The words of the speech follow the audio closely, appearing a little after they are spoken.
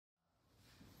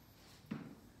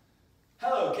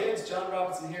Hello kids, John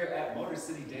Robinson here at Motor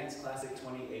City Dance Classic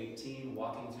 2018,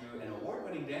 walking through an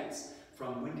award-winning dance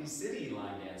from Windy City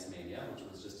Line Dance Mania, which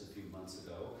was just a few months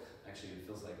ago. Actually, it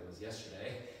feels like it was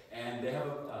yesterday. And they have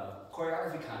a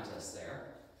choreography contest there,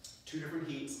 2 different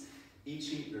heats. Each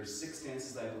heat, there's 6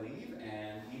 dances, I believe,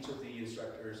 and each of the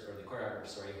instructors, or the choreographer,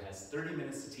 sorry, has 30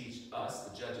 minutes to teach us,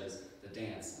 the judges, the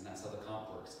dance, and that's how the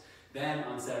comp works. Then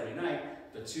on Saturday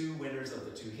night, the 2 winners of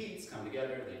the 2 heats come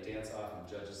together, they dance off, and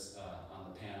judges on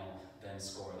the panel then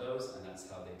score those, and that's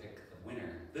how they pick the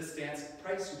winner. This dance,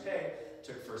 Price You Pay,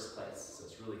 took first place, so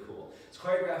it's really cool. It's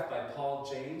choreographed by Paul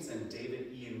James and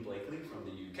David Ian Blakeley from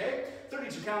the UK.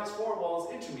 32 counts, 4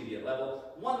 walls, intermediate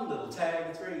level, 1 little tag.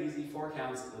 It's very easy, 4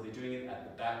 counts. They'll be doing it at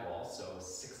the back wall, so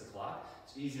 6 o'clock.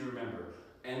 It's easy to remember.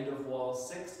 End of wall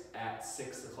 6 at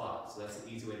 6 o'clock. So that's an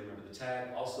easy way to remember the tag.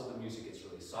 Also, the music gets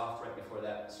really soft right before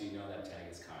that, so you know that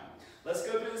tag is coming. Let's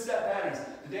go through the step patterns.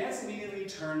 The dance immediately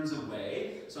turns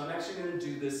away, so I'm actually going to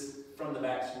do this from the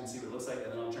back so you can see what it looks like,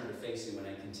 and then I'll turn to face you when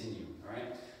I continue, all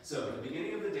right? So at the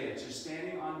beginning of the dance, you're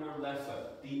standing on your left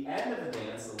foot. The end of the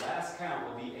dance, the last count,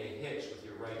 will be a hitch with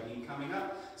your right knee coming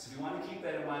up. So if you want to keep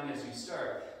that in mind as you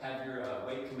start, have your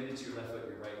weight committed to your left foot,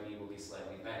 your right knee will be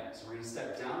slightly bent. So we're going to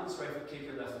step down this right foot, kick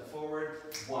your left foot forward.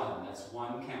 1, that's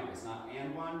 1 count. It's not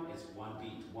and 1, it's 1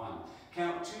 beat, 1.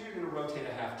 Count 2, you're going to rotate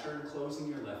a half turn, closing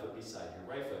your left foot beside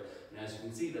your right foot. And as you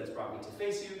can see, that's brought me to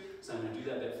face you. So I'm going to do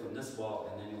that bit from this wall,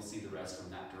 and then you'll see the rest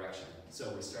from that direction.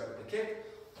 So we start with the kick.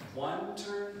 1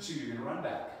 turn, 2, you're going to run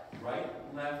back.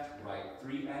 Right, left, right,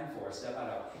 3 and 4, step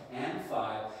out, and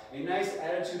 5. A nice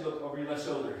attitude look over your left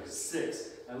shoulder. 6.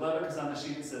 I love it because on the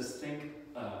sheet it says think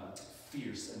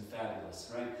fierce and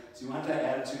fabulous, right? So you want that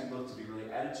attitude look to be really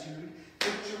attitude.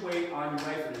 Put your weight on your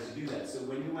right foot as you do that. So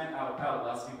when you went out,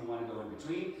 lots of people want to go in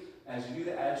between. As you do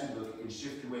the attitude look, you can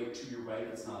shift your weight to your right if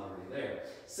it's not already there.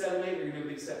 7, 8, you're going to do a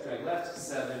big step drag left.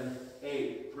 7,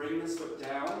 8. Bring this foot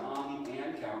down on the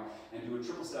and count and do a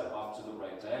triple step off to the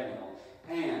right diagonal.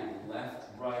 And left,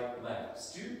 right,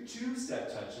 left. Do 2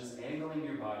 step touches, angling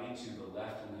your body to the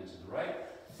left and then to the right.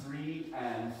 3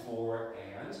 and 4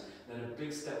 and. Then a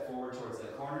big step forward towards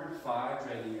that corner. 5,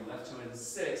 dragging your left toe in.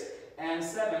 6 and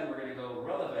 7, we're going to go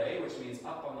releve, which means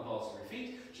up on the balls of your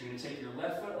feet. So you're going to take your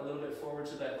left foot a little bit forward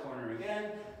to that corner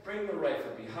again. Bring the right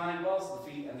foot behind balls of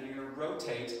the feet, and then you're going to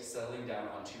rotate, settling down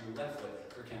onto your left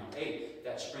foot for count 8.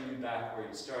 That should bring you back where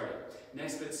you started.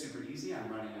 Next bit's super easy. I'm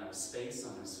running out of space, so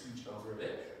I'm going to scooch over a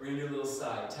bit. We're going to do a little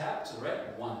side tap to the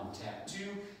right. 1, tap, 2,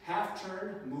 half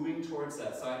turn, moving towards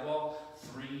that side wall.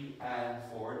 3 and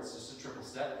 4, it's just a triple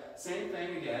step. Same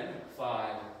thing again,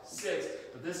 5, 6,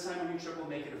 but this time when you triple,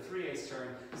 make it a 3/8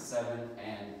 turn, 7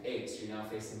 and 8. So you're now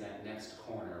facing that next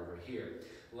corner over here.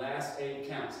 Last 8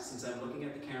 counts. Since I'm looking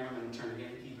at the camera, I'm going to turn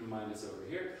again. Keep in mind it's over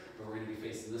here, but we're going to be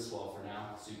facing this wall for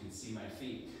now so you can see my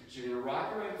feet. So you're going to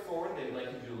rock your right forward. They'd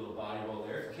like you to do a little body roll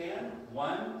there if you can.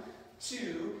 1,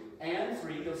 2, and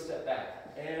 3. You'll step back.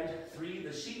 And 3,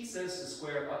 the sheet says to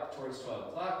square up towards 12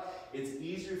 o'clock. It's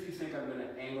easier if you think I'm going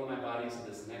to angle my body to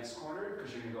this next corner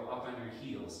because you're going to go up on your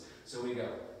heels. So we go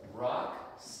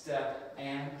rock, step,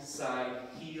 and side,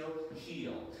 heel,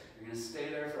 heel. You're going to stay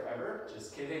there forever.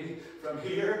 Just kidding. From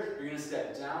here, you're going to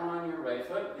step down on your right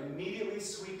foot, immediately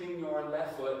sweeping your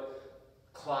left foot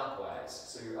clockwise.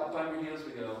 So you're up on your heels.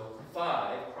 We go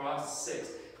 5, cross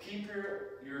 6. Keep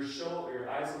your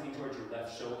eyes looking towards your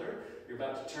left shoulder. You're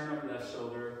about to turn up your left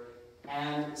shoulder,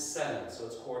 and 7. So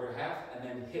it's quarter half, and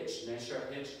then hitch, nice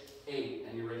sharp hitch, 8,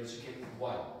 and you're ready to kick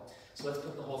 1. So let's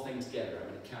put the whole thing together. I'm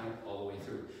going to count it all the way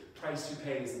through. Price You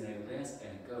Pay is the name of the dance, and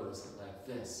it goes like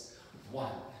this. 1,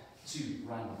 2,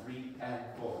 run 3 and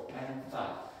 4 and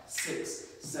 5, 6,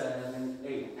 7,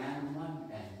 8, and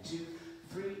 1 and 2,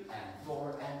 3 and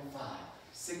 4 and 5,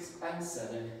 6 and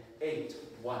 7, 8,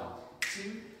 1,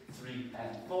 2, 3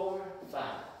 and 4, 5,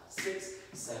 6,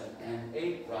 7, and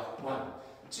 8, rock 1,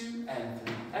 2 and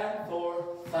 3 and 4,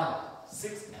 5,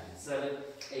 6 and 7,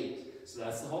 8. So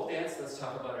that's the whole dance. Let's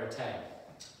talk about our tag.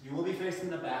 You will be facing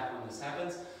the back when this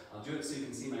happens. I'll do it so you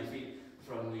can see my feet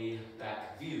from the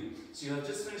back view. So you have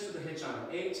just finished with a hitch on an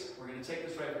 8. We're going to take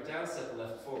this right foot down, step the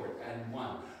left forward, and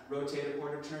 1. Rotate a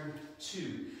quarter turn,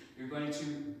 2. You're going to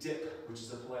dip, which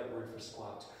is a polite word for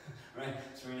squat, right?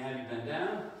 So we're going to have you bend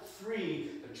down.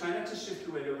 3, but try not to shift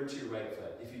your weight over to your right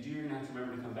foot. If you do, you're going to have to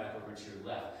remember to come back over to your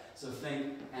left. So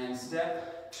think and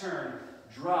step, turn,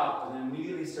 drop, and then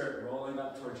immediately start rolling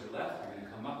up towards your left. You're going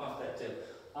to come up off that dip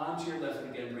onto your left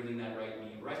again, bringing that right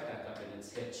knee right back up in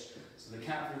its hitch. So the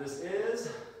count for this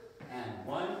is, and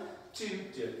 1, 2,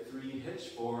 dip, 3, hitch,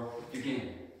 4,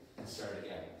 begin, and start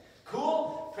again.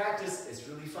 Cool? Practice. It's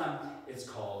really fun. It's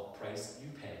called Price You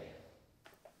Pay.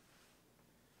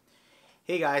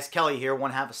 Hey guys, Kelly here,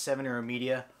 one half of 7 Era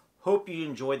Media. Hope you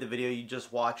enjoyed the video you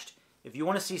just watched. If you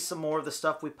want to see some more of the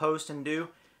stuff we post and do,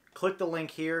 click the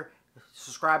link here,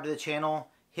 subscribe to the channel,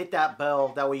 hit that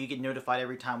bell, that way you get notified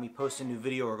every time we post a new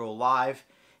video or go live.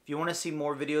 If you want to see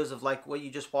more videos of like what you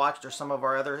just watched or some of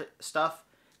our other stuff,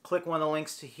 click one of the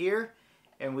links to here,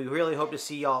 and we really hope to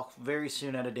see y'all very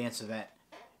soon at a dance event.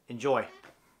 Enjoy!